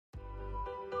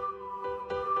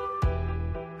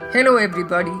Hello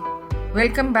everybody,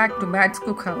 welcome back to Mads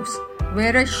Cookhouse,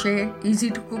 where I share easy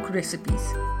to cook recipes.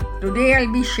 Today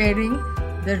I'll be sharing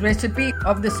the recipe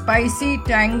of the spicy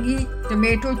tangy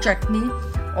tomato chutney,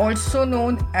 also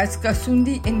known as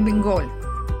kasundi in Bengal.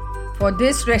 For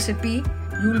this recipe,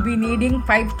 you'll be needing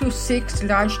 5 to 6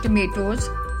 large tomatoes,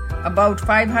 about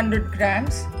 500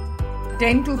 grams,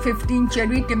 10 to 15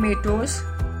 cherry tomatoes,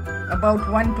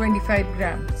 about 125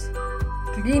 grams.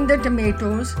 Clean the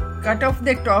tomatoes, cut off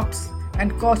the tops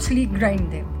and coarsely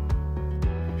grind them.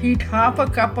 Heat half a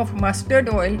cup of mustard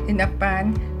oil in a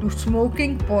pan to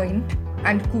smoking point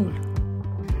and cool.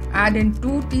 Add in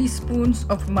 2 teaspoons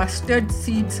of mustard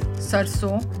seeds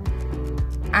sarson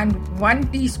and 1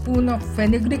 teaspoon of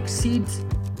fenugreek seeds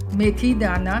methi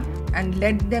dana and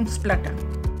let them splutter.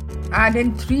 Add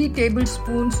in 3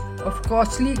 tablespoons of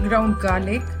coarsely ground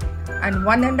garlic and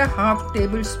 1.5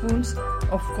 tablespoons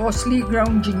of coarsely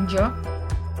ground ginger.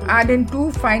 Add in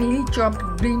 2 finely chopped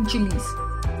green chilies.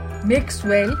 Mix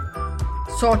well.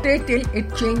 Saute till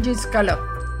it changes color.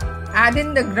 Add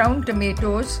in the ground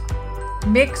tomatoes.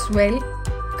 Mix well.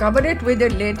 Cover it with a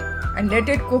lid and let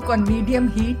it cook on medium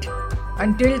heat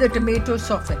until the tomatoes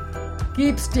soften.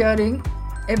 Keep stirring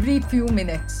every few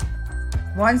minutes.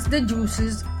 Once the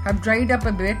juices have dried up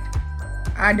a bit,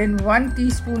 add in 1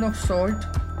 teaspoon of salt,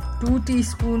 2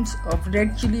 teaspoons of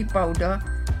red chili powder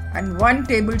and 1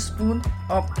 tablespoon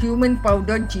of cumin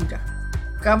powdered jeera.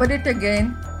 Cover it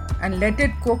again and let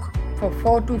it cook for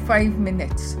 4 to 5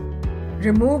 minutes.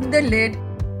 Remove the lid,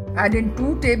 add in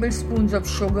 2 tablespoons of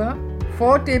sugar,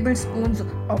 4 tablespoons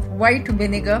of white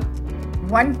vinegar,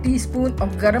 1 teaspoon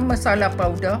of garam masala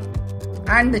powder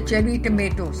and the cherry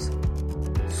tomatoes.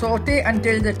 Saute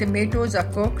until the tomatoes are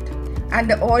cooked and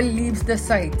the oil leaves the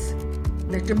sides.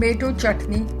 The tomato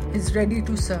chutney is ready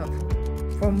to serve.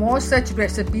 For more such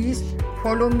recipes,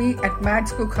 follow me at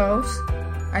Mads Cookhouse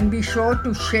and be sure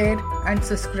to share and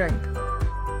subscribe.